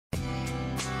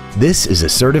This is a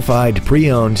certified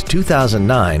pre-owned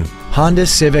 2009 Honda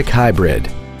Civic Hybrid.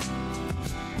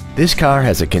 This car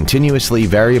has a continuously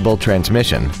variable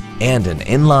transmission and an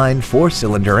inline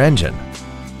 4-cylinder engine.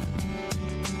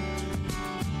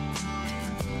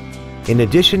 In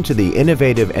addition to the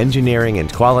innovative engineering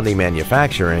and quality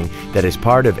manufacturing that is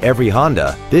part of every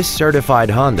Honda, this certified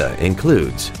Honda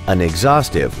includes an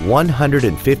exhaustive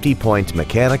 150-point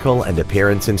mechanical and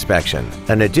appearance inspection,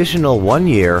 an additional 1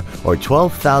 year or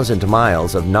 12,000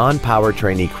 miles of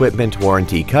non-powertrain equipment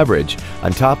warranty coverage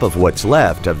on top of what's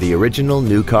left of the original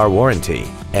new car warranty,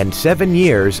 and 7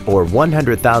 years or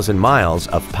 100,000 miles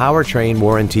of powertrain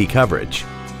warranty coverage.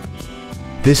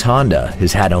 This Honda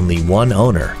has had only one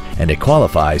owner, and it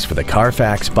qualifies for the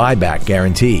Carfax buyback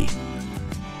guarantee.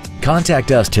 Contact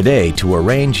us today to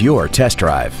arrange your test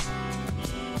drive.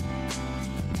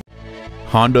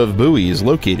 Honda of Bowie is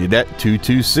located at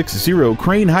 2260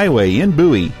 Crain Highway in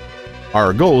Bowie.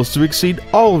 Our goal is to exceed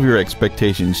all of your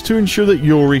expectations to ensure that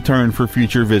you'll return for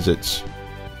future visits.